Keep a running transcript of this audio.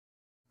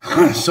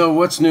So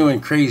what's new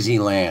in crazy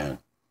land,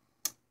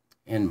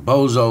 in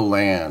bozo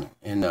land,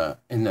 in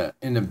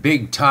the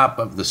big top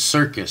of the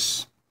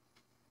circus?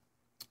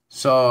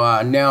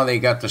 So now they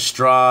got the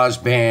straws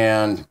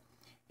banned,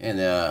 and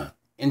the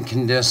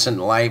incandescent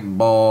light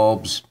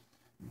bulbs,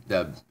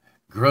 the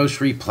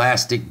grocery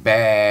plastic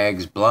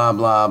bags, blah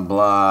blah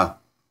blah.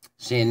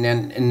 See, and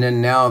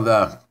then now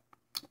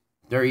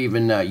they're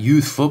even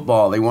youth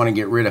football. They want to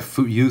get rid of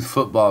youth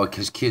football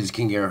because kids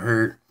can get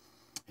hurt,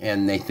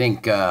 and they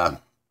think it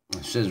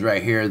says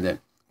right here that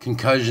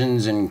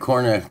concussions and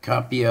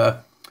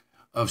cornucopia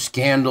of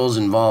scandals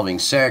involving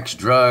sex,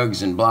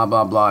 drugs, and blah,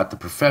 blah, blah at the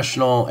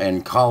professional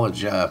and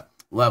college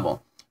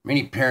level.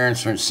 Many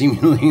parents are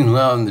seemingly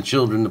allowing the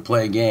children to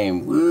play a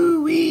game.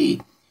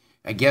 Woo-wee.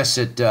 I guess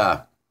it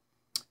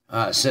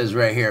says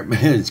right here,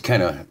 but it's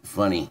kind of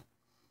funny.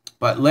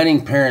 But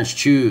letting parents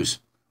choose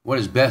what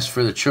is best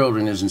for the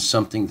children isn't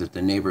something that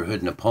the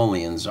neighborhood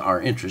Napoleons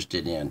are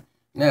interested in.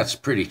 And that's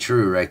pretty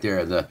true right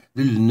there, the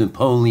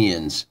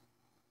Napoleons.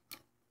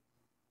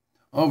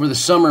 Over the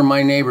summer,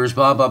 my neighbors,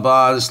 blah, blah,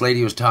 blah, this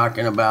lady was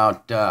talking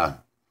about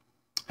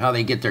how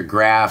they get their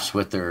graphs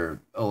with their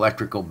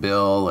electrical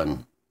bill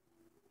and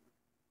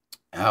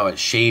how it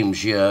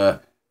shames you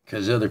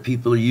because other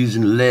people are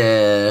using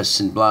less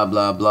and blah,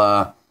 blah,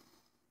 blah.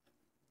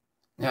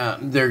 Now,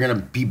 they're going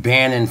to be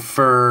banning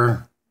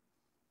fur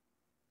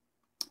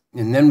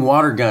and then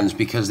water guns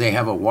because they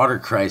have a water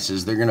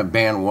crisis. They're going to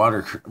ban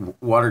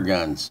water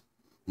guns.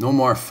 No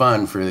more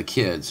fun for the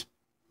kids.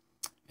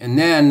 And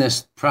then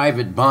this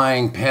private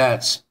buying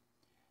pets,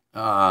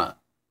 the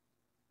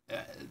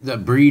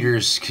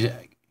breeders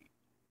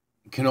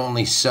can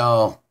only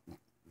sell,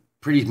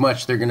 pretty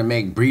much they're going to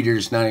make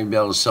breeders not even be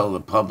able to sell to the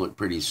public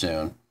pretty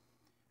soon.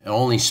 And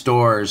only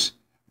stores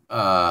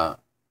can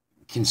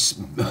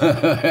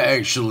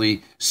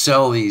actually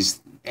sell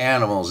these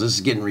animals. This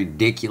is getting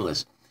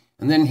ridiculous.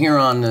 And then here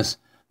on this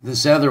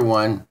other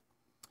one,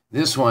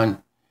 this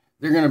one,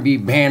 they're going to be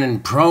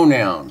banning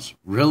pronouns.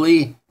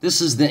 Really?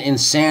 This is the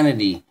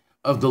insanity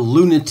of the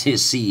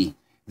lunacy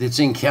that's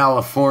in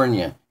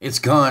California. It's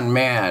gone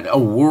mad. A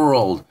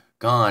world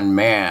gone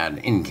mad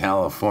in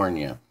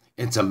California.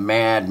 It's a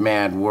mad,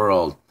 mad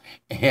world.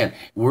 And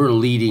we're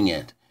leading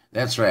it.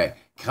 That's right.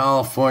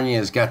 California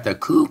has got the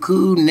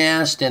cuckoo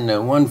nest and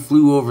the one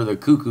flew over the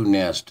cuckoo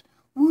nest.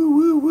 Woo,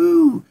 woo,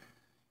 woo.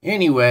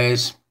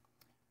 Anyways,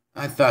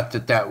 I thought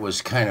that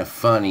was kind of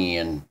funny,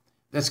 and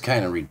that's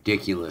kind of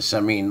ridiculous. I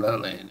mean,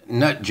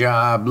 nut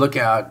job, look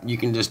out. You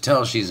can just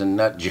tell she's a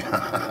nut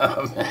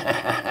job.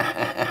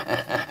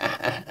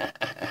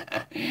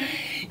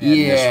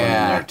 Yeah. This one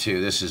in there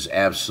too. This is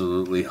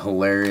absolutely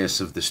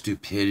hilarious of the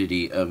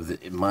stupidity of the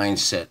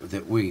mindset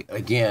that we,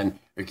 again,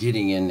 are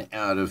getting in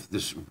out of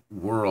this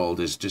world.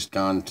 Has just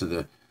gone to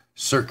the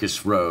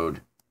circus road.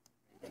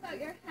 About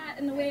your hat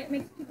and the way it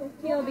makes people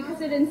feel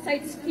because it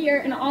incites fear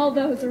in all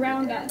those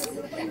around us.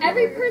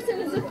 Every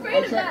person is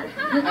afraid of that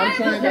hat.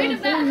 I'm afraid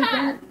of that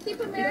hat. Keep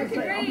America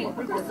great.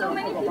 For so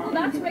many people,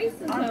 that's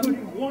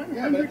racism.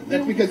 Yeah, but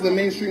that's because the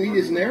mainstream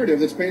media's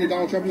narrative that's painted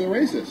Donald Trump as a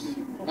racist.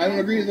 I don't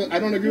agree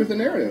with the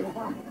narrative.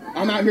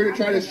 I'm out here to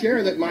try to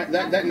share that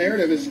that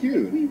narrative is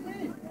skewed.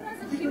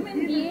 As a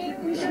human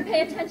being, we should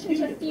pay attention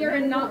to fear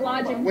and not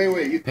logic.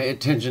 Wait. Pay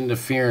attention to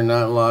fear and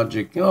not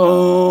logic.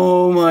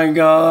 Oh my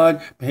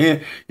God.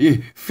 Fear.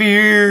 You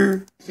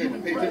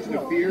said pay attention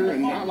to fear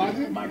and not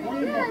logic?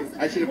 Yes.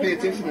 I should have paid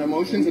attention to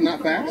emotions and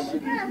not facts?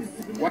 Yes.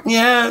 What?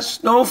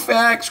 Yes, no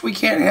facts. We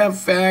can't have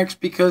facts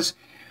because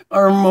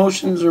our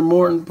emotions are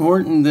more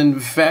important than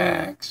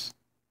facts.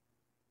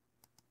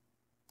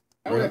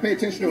 How would I pay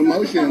attention to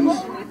emotions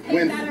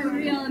when that are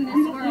real in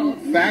this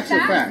world. Facts are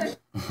facts?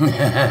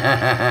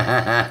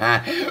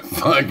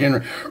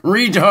 Fucking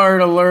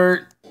retard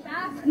alert.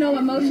 No,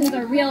 emotions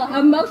are real.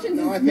 Emotions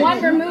is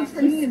one removed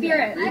from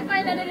spirit. I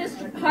find that it is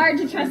hard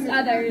to trust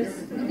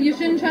others. You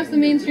shouldn't trust the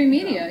mainstream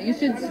media. You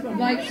should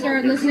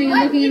start listening and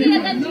What looking media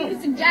into. then do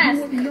you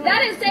suggest?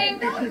 That is saying,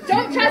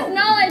 don't trust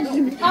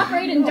knowledge,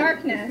 operate in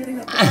darkness.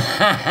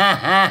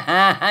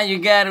 You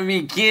gotta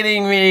be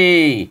kidding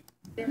me.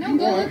 No,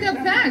 go look up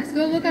facts.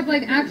 Go look up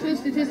actual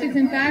statistics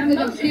and facts.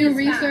 Look up peer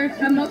research.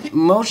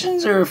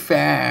 Emotions are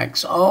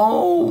facts.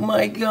 Oh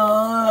my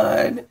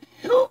God.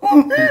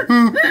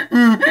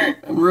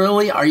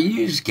 Really? Are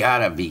you just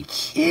gotta be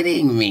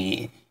kidding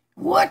me?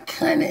 What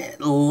kind of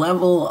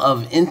level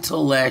of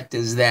intellect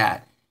is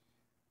that?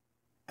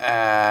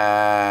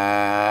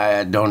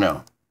 Don't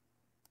know.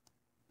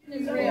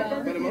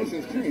 But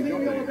emotions change,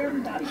 don't they?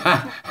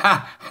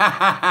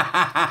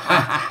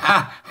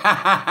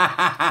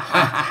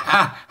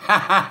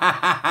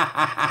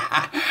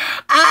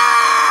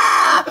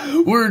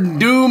 We're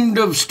doomed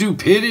of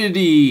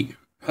stupidity.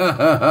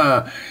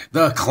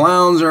 The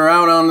clowns are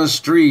out on the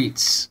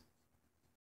streets.